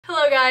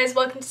Hello guys,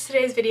 welcome to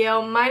today's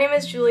video. My name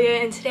is Julia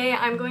and today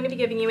I'm going to be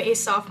giving you a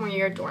sophomore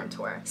year dorm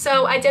tour.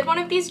 So I did one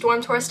of these dorm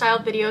tour style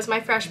videos my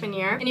freshman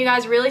year and you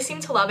guys really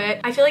seem to love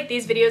it. I feel like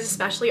these videos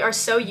especially are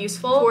so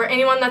useful for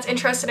anyone that's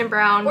interested in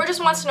Brown or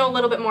just wants to know a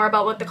little bit more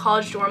about what the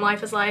college dorm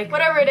life is like.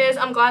 Whatever it is,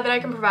 I'm glad that I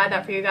can provide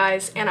that for you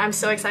guys and I'm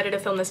so excited to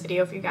film this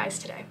video for you guys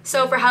today.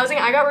 So for housing,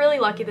 I got really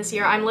lucky this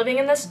year. I'm living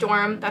in this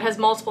dorm that has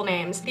multiple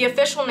names. The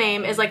official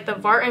name is like the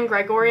Vartan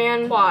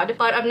Gregorian Quad,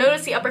 but I've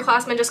noticed the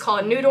upperclassmen just call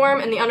it New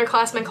Dorm and the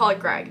underclassmen call it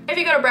Greg. If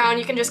you go to Brown,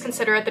 you can just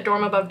consider it the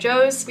dorm above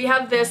Joe's. We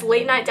have this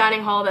late night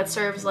dining hall that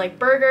serves like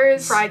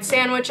burgers, fried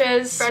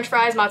sandwiches, french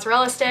fries,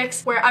 mozzarella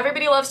sticks, where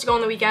everybody loves to go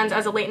on the weekends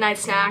as a late night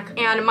snack,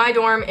 and my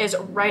dorm is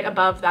right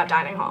above that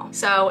dining hall.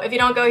 So if you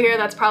don't go here,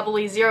 that's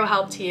probably zero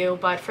help to you,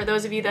 but for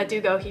those of you that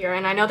do go here,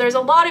 and I know there's a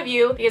lot of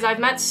you because I've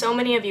met so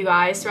many of you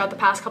guys throughout the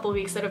past couple of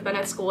weeks that have been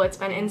at school, it's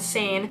been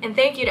insane, and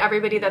thank you to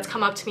everybody that's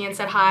come up to me and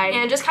said hi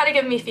and just kind of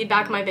given me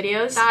feedback on my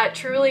videos. That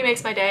truly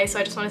makes my day, so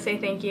I just want to say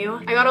thank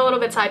you. I got a little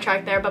bit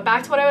sidetracked there, but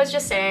back to what I was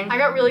just saying. I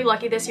got really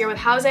lucky this year with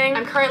housing.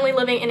 I'm currently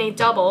living in a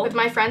double with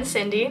my friend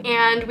Cindy,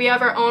 and we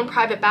have our own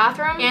private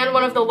bathroom and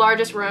one of the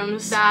largest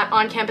rooms that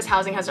on-campus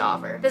housing has to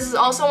offer. This is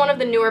also one of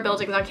the newer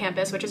buildings on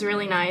campus, which is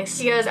really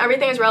nice because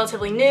everything is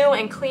relatively new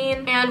and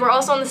clean, and we're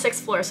also on the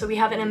 6th floor, so we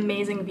have an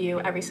amazing view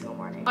every single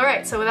morning. All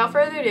right, so without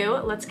further ado,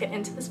 let's get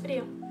into this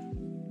video.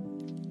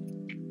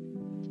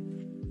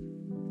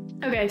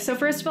 Okay, so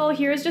first of all,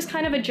 here's just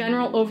kind of a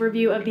general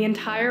overview of the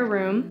entire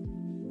room.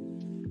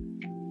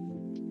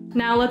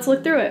 Now let's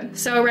look through it.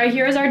 So right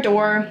here is our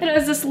door. It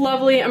has this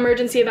lovely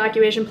emergency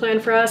evacuation plan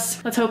for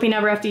us. Let's hope we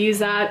never have to use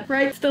that.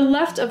 Right to the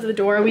left of the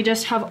door, we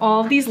just have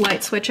all of these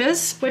light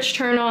switches, which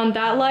turn on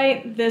that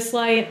light, this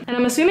light, and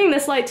I'm assuming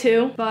this light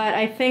too, but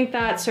I think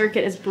that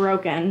circuit is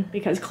broken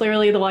because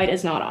clearly the light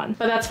is not on.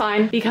 But that's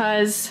fine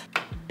because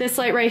this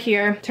light right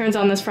here turns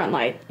on this front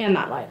light and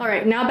that light. All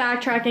right, now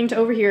backtracking to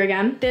over here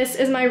again. This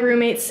is my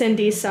roommate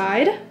Cindy's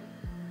side.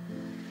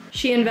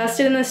 She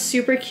invested in this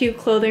super cute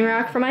clothing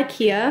rack from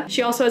IKEA.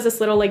 She also has this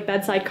little like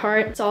bedside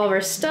cart. It's all of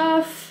her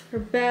stuff, her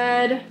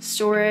bed,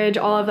 storage,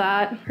 all of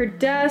that. Her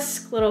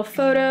desk, little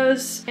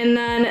photos. And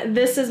then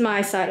this is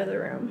my side of the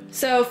room.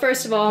 So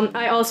first of all,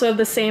 I also have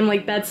the same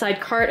like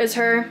bedside cart as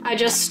her. I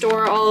just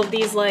store all of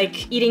these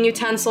like eating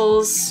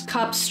utensils,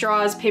 cups,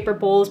 straws, paper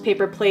bowls,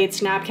 paper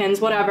plates,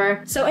 napkins,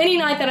 whatever. So any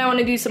night that I want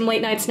to do some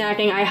late night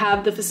snacking, I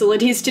have the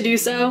facilities to do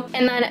so.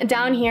 And then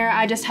down here,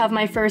 I just have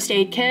my first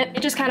aid kit.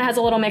 It just kind of has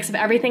a little mix of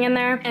everything in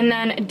there. And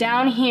then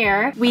down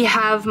here, we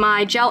have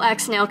my Gel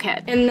X nail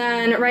kit. And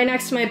then right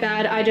next to my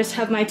bed, I just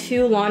have my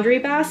 2 laundry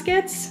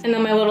baskets and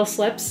then my little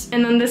slips.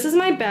 And then this is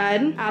my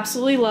bed.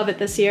 Absolutely love it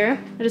this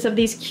year. I just have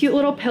these cute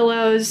little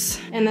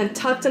pillows, and then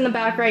tucked in the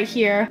back right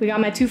here, we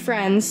got my 2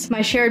 friends,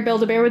 my shared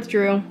Build-A-Bear with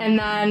Drew, and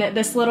then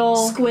this little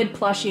squid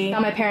plushie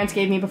that my parents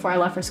gave me before I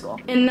left for school.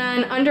 And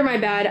then under my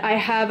bed, I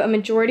have a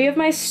majority of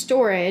my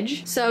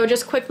storage. So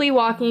just quickly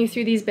walking you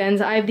through these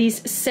bins, I have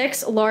these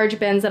 6 large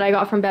bins that I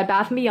got from Bed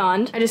Bath &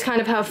 Beyond. I just kind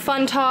of have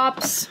fun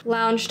tops,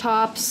 lounge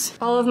tops,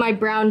 all of my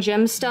brown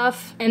gym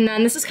stuff, and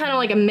then this is kind of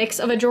like a mix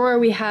of a drawer.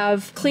 We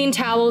have clean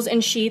towels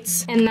and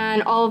sheets, and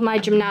then all of my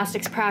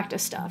gymnastics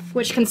practice stuff,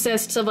 which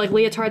consists of like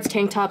leotards,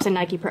 tank tops, and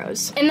Nike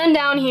Pros. And then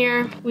down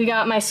here, we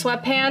got my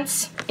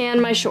sweatpants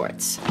and my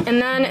shorts.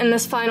 And then in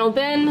this final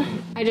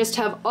bin, I just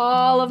have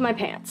all of my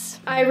pants.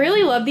 I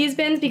really love these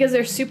bins because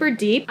they're super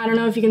deep. I don't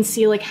know if you can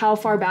see like how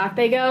far back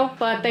they go,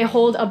 but they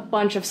hold a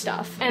bunch of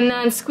stuff. And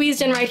then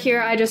squeezed in right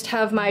here, I just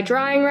have my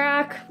drying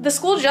rack. The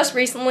school just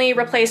recently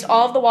replaced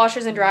all of the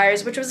washers and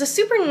dryers, which was a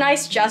super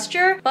nice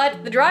gesture,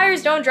 but the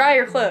dryers don't dry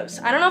your clothes.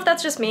 I don't know if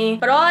that's just me,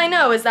 but all I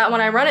know is that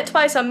when I run it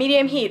twice on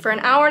medium heat for an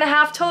hour and a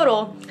half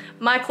total,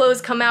 my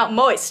clothes come out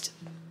moist.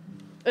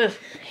 Ugh,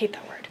 hate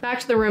that word. Back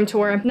to the room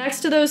tour.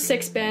 Next to those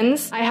 6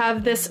 bins, I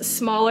have this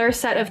smaller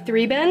set of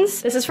 3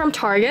 bins. This is from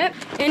Target.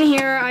 In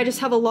here, I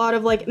just have a lot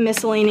of like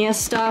miscellaneous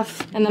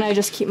stuff, and then I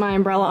just keep my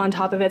umbrella on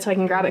top of it so I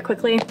can grab it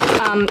quickly.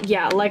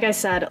 Yeah, like I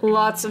said,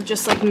 lots of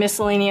just like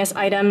miscellaneous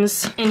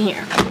items in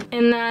here.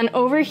 And then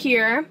over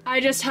here, I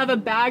just have a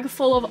bag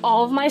full of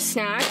all of my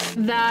snacks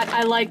that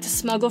I like to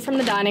smuggle from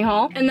the dining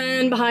hall. And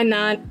then behind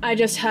that, I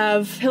just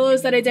have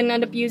pillows that I didn't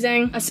end up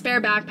using, a spare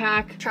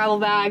backpack, travel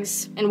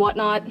bags, and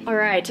whatnot. All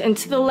right, and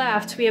to the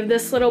left, we have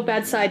this little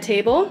bedside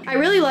table. I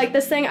really like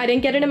this thing. I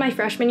didn't get it in my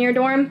freshman year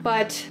dorm,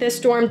 but this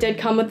dorm did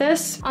come with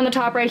this. On the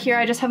top right here,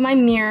 I just have my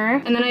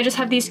mirror, and then I just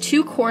have these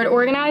 2 cord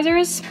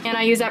organizers, and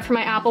I use that for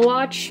my Apple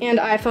Watch and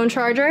iPhone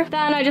charger.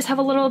 Then I just have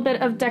a little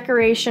bit of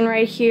decoration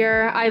right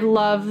here. I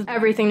love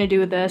everything to do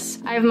with this.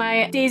 I have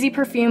my Daisy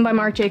perfume by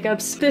Marc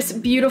Jacobs, this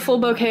beautiful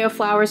bouquet of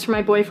flowers for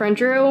my boyfriend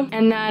Drew,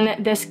 and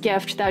then this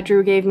gift that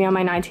Drew gave me on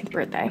my 19th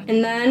birthday.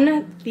 And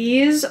then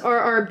these are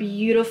our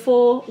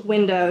beautiful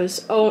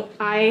windows. Oh,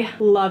 I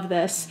love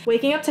this.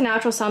 Waking up to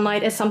natural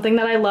sunlight is something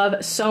that I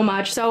love so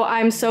much, so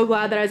I'm so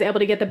glad that I was able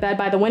to get the bed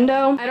by the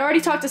window. I'd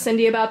already talked to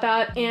Cindy about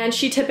that, and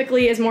she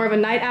typically is more of a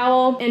night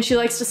owl, and she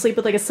likes to sleep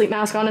with like a sleep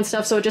mask on and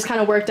stuff, so it just kind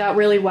of worked out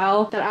really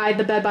well that I had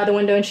the bed by the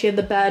window and she had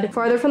the bed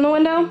farther from the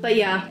window. But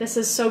yeah, yeah, this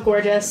is so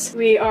gorgeous.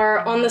 We are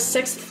on the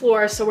 6th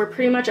floor, so we're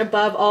pretty much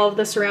above all of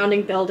the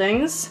surrounding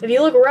buildings. If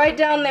you look right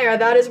down there,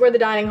 that is where the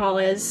dining hall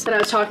is that I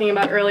was talking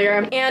about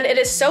earlier. And it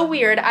is so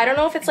weird. I don't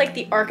know if it's like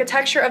the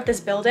architecture of this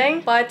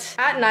building, but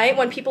at night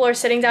when people are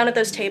sitting down at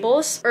those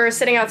tables or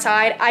sitting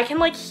outside, I can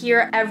like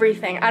hear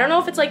everything. I don't know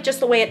if it's like just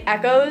the way it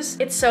echoes.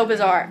 It's so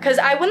bizarre. Because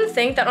I wouldn't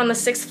think that on the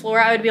 6th floor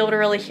I would be able to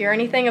really hear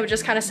anything. It would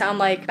just kind of sound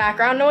like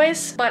background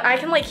noise, but I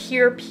can like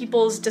hear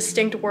people's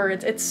distinct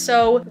words. It's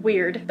so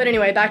weird. But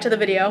anyway, back to the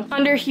video.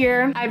 Under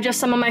here, I have just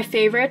some of my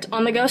favorite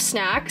on-the-go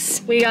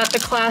snacks. We got the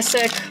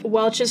classic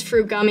Welch's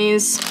fruit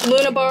gummies,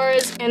 Luna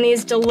bars, and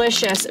these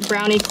delicious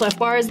brownie Cliff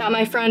bars that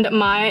my friend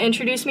Maya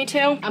introduced me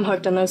to. I'm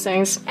hooked on those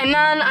things. And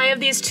then I have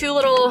these 2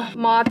 little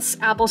Mott's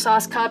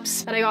applesauce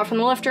cups that I got from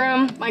the lift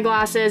room, my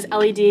glasses,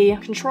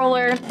 LED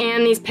controller,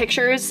 and these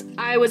pictures.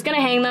 I was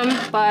gonna hang them,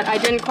 but I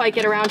didn't quite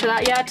get around to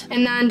that yet.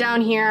 And then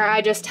down here,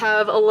 I just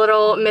have a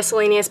little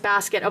miscellaneous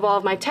basket of all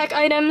of my tech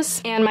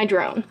items and my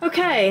drone.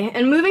 Okay,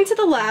 and moving to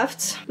the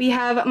left, we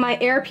have my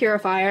air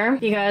purifier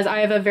because I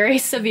have a very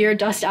severe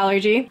dust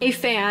allergy, a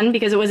fan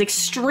because it was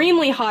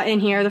extremely hot in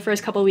here the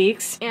first couple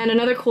weeks, and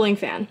another cooling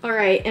fan. All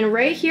right, and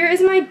right here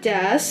is my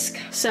desk.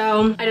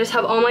 So I just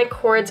have all my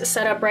cords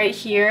set up right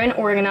here and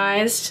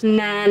organized. And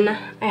then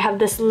I have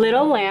this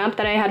little lamp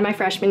that I had my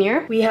freshman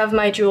year. We have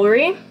my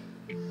jewelry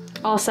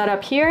all set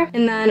up here,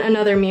 and then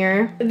another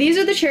mirror. These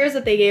are the chairs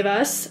that they gave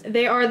us.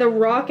 They are the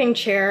rocking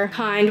chair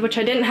kind, which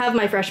I didn't have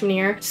my freshman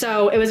year,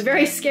 so it was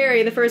very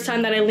scary the first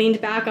time that I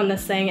leaned back on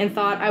this thing and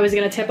thought I was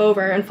gonna tip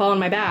over and fall on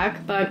my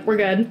back, but we're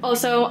good.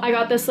 Also, I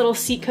got this little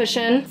seat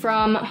cushion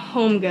from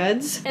Home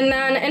Goods. And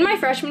then in my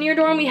freshman year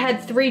dorm, we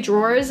had 3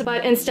 drawers,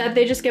 but instead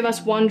they just give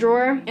us 1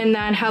 drawer and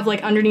then have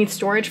like underneath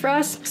storage for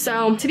us.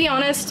 So to be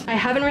honest, I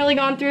haven't really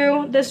gone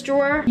through this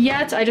drawer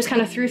yet. I just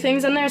kind of threw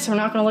things in there, so we're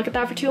not gonna look at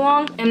that for too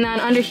long. And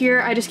then under here,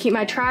 I just keep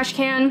my trash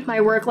can,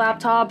 my work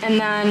laptop, and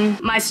then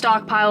my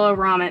stockpile of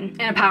ramen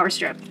and a power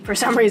strip for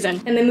some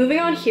reason. And then moving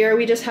on here,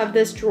 we just have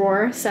this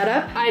drawer set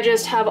up. I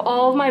just have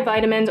all of my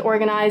vitamins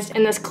organized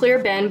in this clear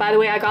bin. By the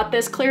way, I got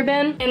this clear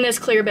bin, and this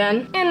clear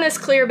bin, and this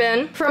clear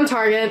bin from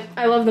Target.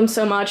 I love them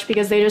so much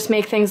because they just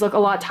make things look a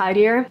lot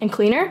tidier and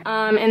cleaner.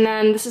 And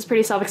then this is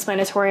pretty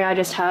self-explanatory. I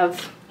just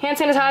have hand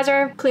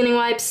sanitizer, cleaning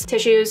wipes,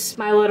 tissues,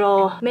 my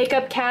little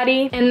makeup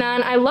caddy. And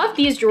then I love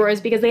these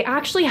drawers because they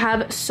actually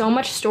have so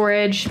much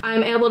storage.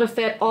 I'm able to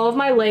fit all of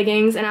my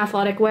leggings and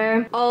athletic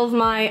wear, all of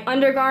my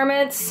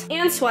undergarments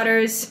and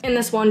sweaters in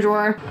this one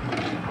drawer.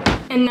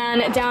 And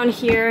then down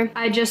here,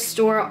 I just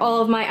store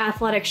all of my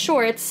athletic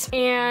shorts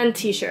and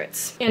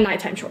t-shirts and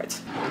nighttime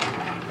shorts.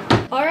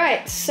 All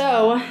right,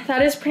 so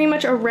that is pretty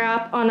much a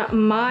wrap on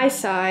my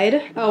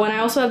side. Oh, and I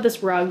also have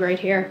this rug right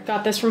here.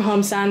 Got this from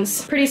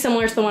HomeSense. Pretty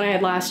similar to the one I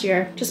had last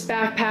year. Just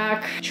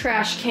backpack,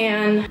 trash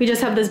can. We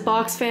just have this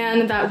box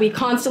fan that we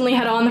constantly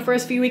had on the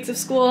first few weeks of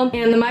school,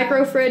 and the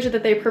micro fridge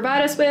that they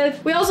provide us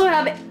with. We also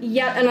have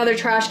yet another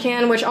trash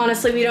can, which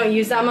honestly we don't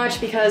use that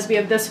much because we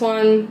have this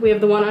one, we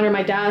have the one under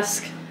my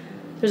desk.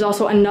 There's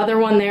also another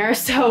one there,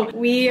 so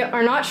we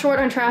are not short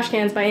on trash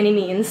cans by any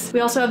means.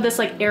 We also have this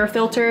like air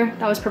filter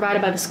that was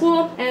provided by the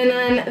school, and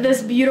then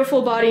this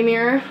beautiful body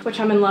mirror, which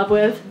I'm in love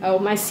with. Oh,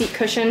 my seat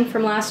cushion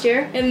from last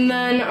year. And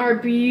then our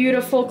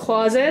beautiful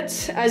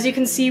closet. As you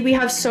can see, we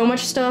have so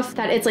much stuff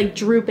that it's like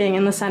drooping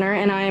in the center,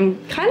 and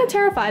I'm kind of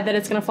terrified that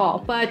it's gonna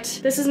fall.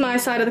 But this is my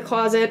side of the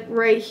closet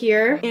right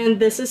here, and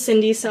this is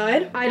Cindy's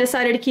side. I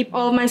decided to keep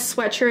all of my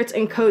sweatshirts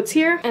and coats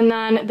here, and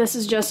then this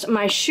is just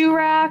my shoe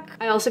rack.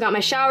 I also got my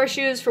shower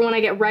shoes for when I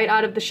get right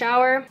out of the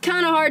shower.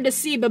 Kind of hard to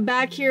see, but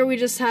back here we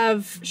just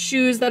have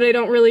shoes that I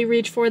don't really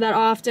reach for that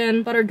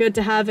often, but are good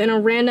to have in a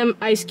random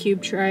ice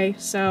cube tray,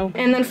 so.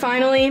 And then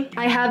finally,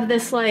 I have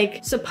this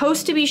like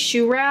supposed to be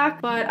shoe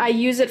rack, but I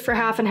use it for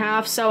half and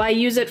half, so I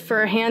use it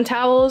for hand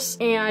towels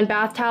and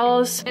bath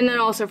towels, and then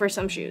also for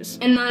some shoes.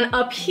 And then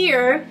up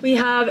here, we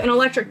have an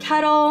electric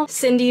kettle,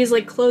 Cindy's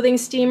like clothing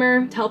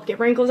steamer to help get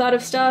wrinkles out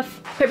of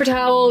stuff, paper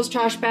towels,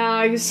 trash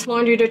bags,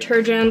 laundry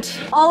detergent,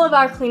 all of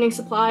our cleaning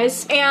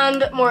supplies,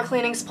 and more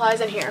cleaning supplies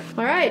in here.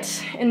 All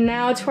right, and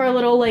now to our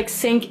little like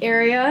sink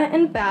area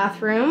and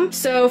bathroom.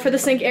 So for the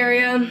sink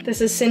area,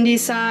 this is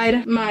Cindy's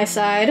side, my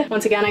side.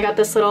 Once again, I got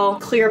this little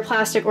clear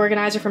plastic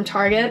organizer from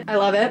Target. I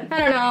love it. I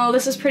don't know,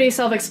 this is pretty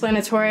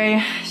self-explanatory.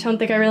 I don't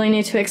think I really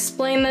need to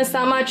explain this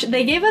that much.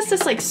 They gave us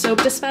this like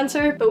soap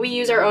dispenser, but we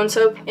use our own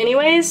soap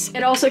anyways.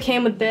 It also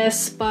came with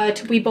this,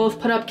 but we both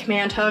put up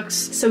command hooks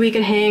so we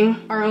could hang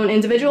our own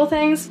individual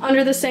things.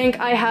 Under the sink,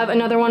 I have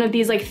another one of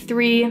these like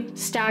 3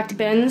 stacked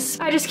bins.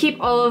 I just keep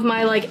all of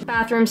my like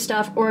bathroom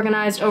stuff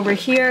organized over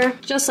here,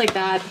 just like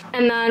that.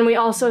 And then we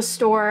also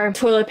store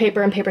toilet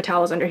paper and paper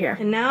towels under here.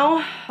 And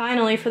now,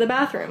 finally for the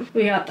bathroom.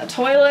 We got the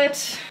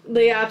toilet,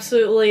 the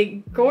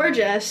absolutely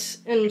gorgeous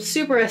and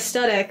super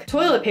aesthetic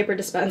toilet paper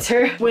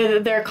dispenser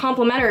with their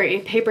complimentary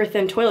paper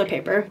thin toilet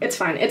paper. It's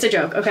fine, it's a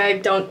joke, okay?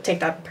 Don't take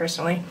that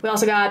personally. We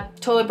also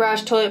got toilet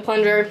brush, toilet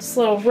plunger, this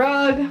little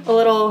rug, a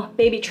little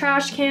baby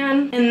trash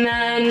can, and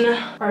then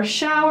our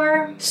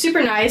shower.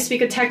 Super nice, we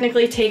could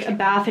technically take a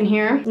bath in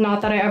here. shower.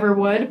 Not that I ever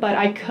would, but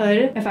I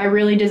could if I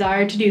really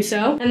desired to do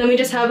so. And then we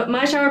just have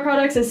my shower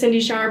products and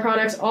Cindy's shower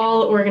products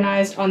all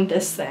organized on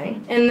this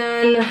thing. And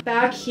then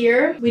back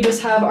here, we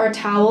just have our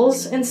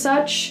towels and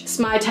such. It's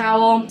my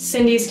towel,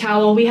 Cindy's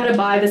towel. We had to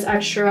buy this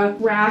extra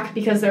rack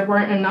because there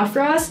weren't enough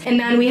for us. And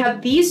then we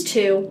have these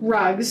two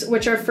rugs,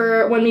 which are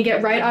for when we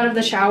get right out of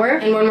the shower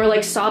and when we're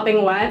like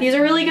sopping wet. These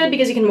are really good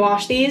because you can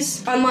wash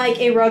these, unlike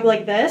a rug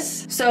like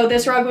this. So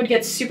this rug would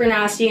get super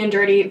nasty and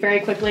dirty very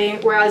quickly,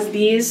 whereas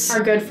these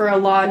are good for a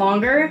lot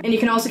longer, and you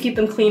can also keep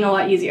them clean a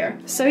lot easier.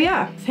 So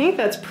yeah, I think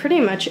that's pretty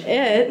much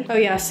it. Oh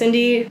yeah,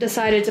 Cindy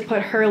decided to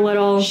put her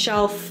little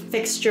shelf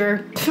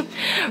fixture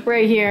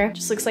right here.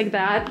 Just looks like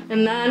that.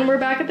 And then we're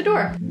back at the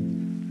door.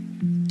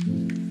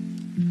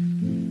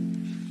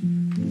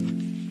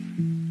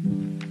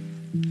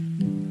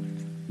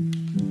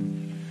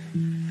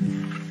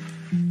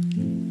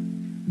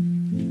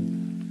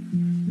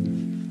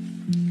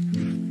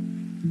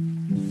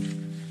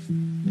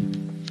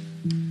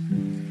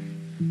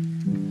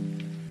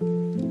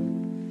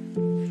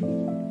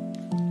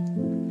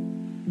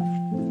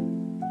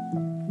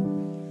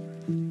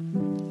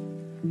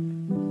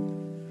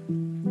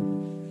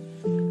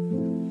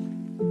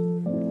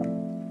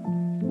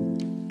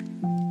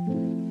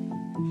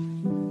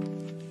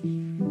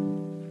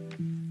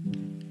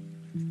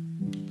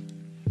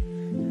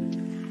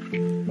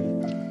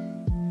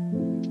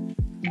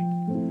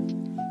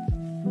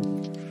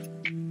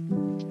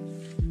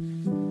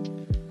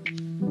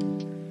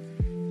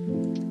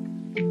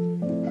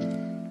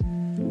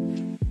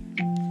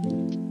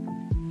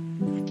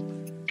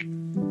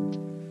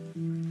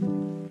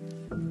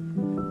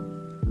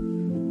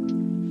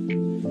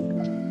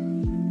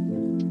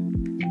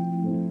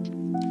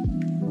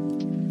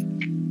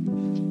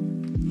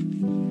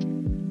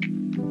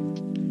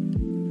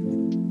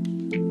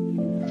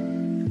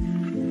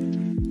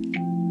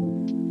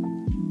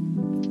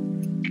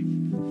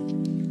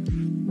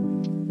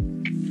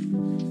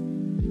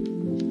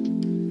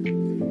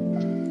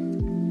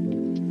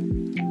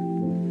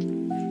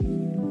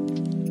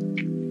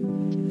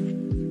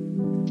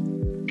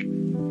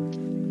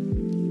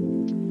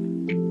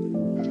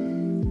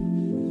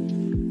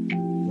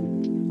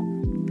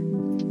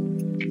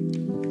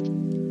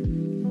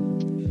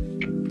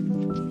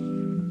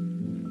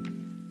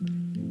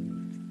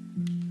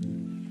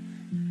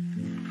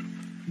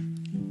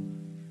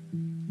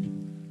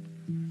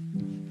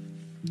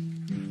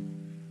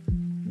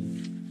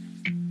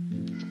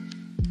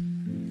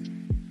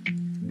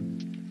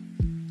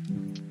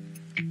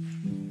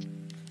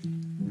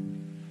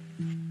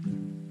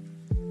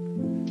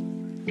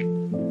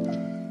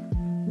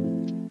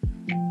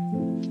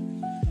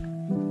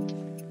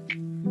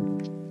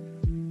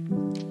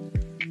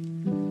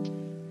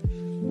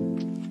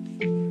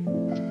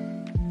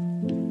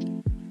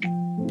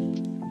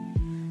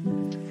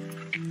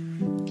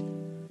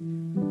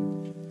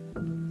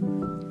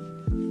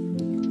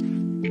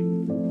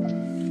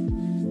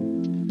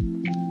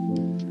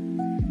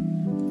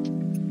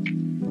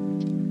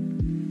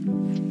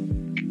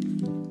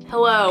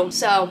 Hello.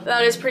 So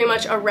that is pretty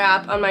much a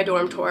wrap on my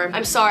dorm tour.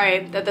 I'm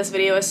sorry that this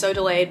video is so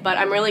delayed, but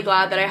I'm really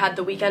glad that I had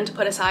the weekend to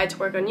put aside to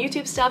work on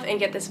YouTube stuff and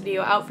get this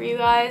video out for you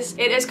guys.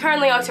 It is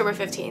currently October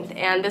 15th,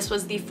 and this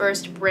was the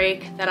first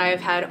break that I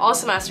have had all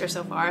semester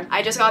so far.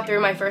 I just got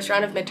through my first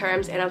round of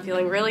midterms, and I'm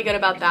feeling really good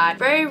about that.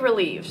 Very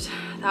relieved.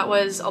 That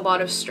was a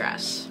lot of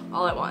stress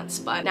all at once,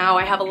 but now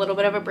I have a little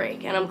bit of a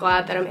break, and I'm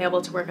glad that I'm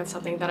able to work on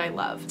something that I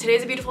love.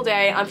 Today's a beautiful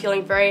day. I'm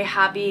feeling very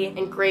happy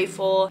and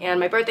grateful, and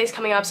my birthday's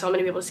coming up, so I'm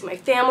gonna be able to see my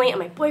family and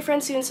my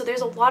boyfriend soon, so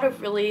there's a lot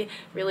of really,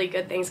 really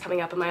good things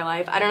coming up in my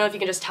life. I don't know if you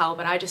can just tell,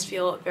 but I just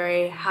feel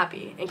very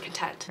happy and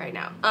content right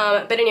now.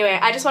 But anyway,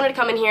 I just wanted to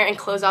come in here and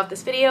close off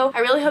this video. I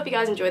really hope you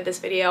guys enjoyed this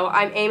video.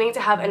 I'm aiming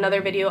to have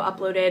another video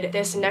uploaded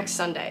this next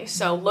Sunday,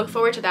 so look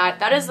forward to that.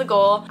 That is the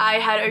goal. I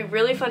had a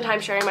really fun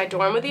time sharing my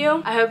dorm with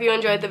you. I hope you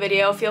enjoyed the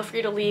video. Feel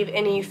free to leave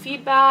any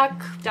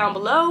feedback down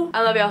below.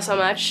 I love y'all so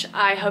much.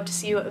 I hope to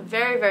see you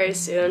very, very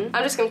soon.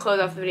 I'm just gonna close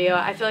off the video.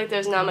 I feel like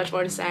there's not much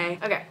more to say.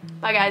 Okay,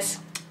 bye guys.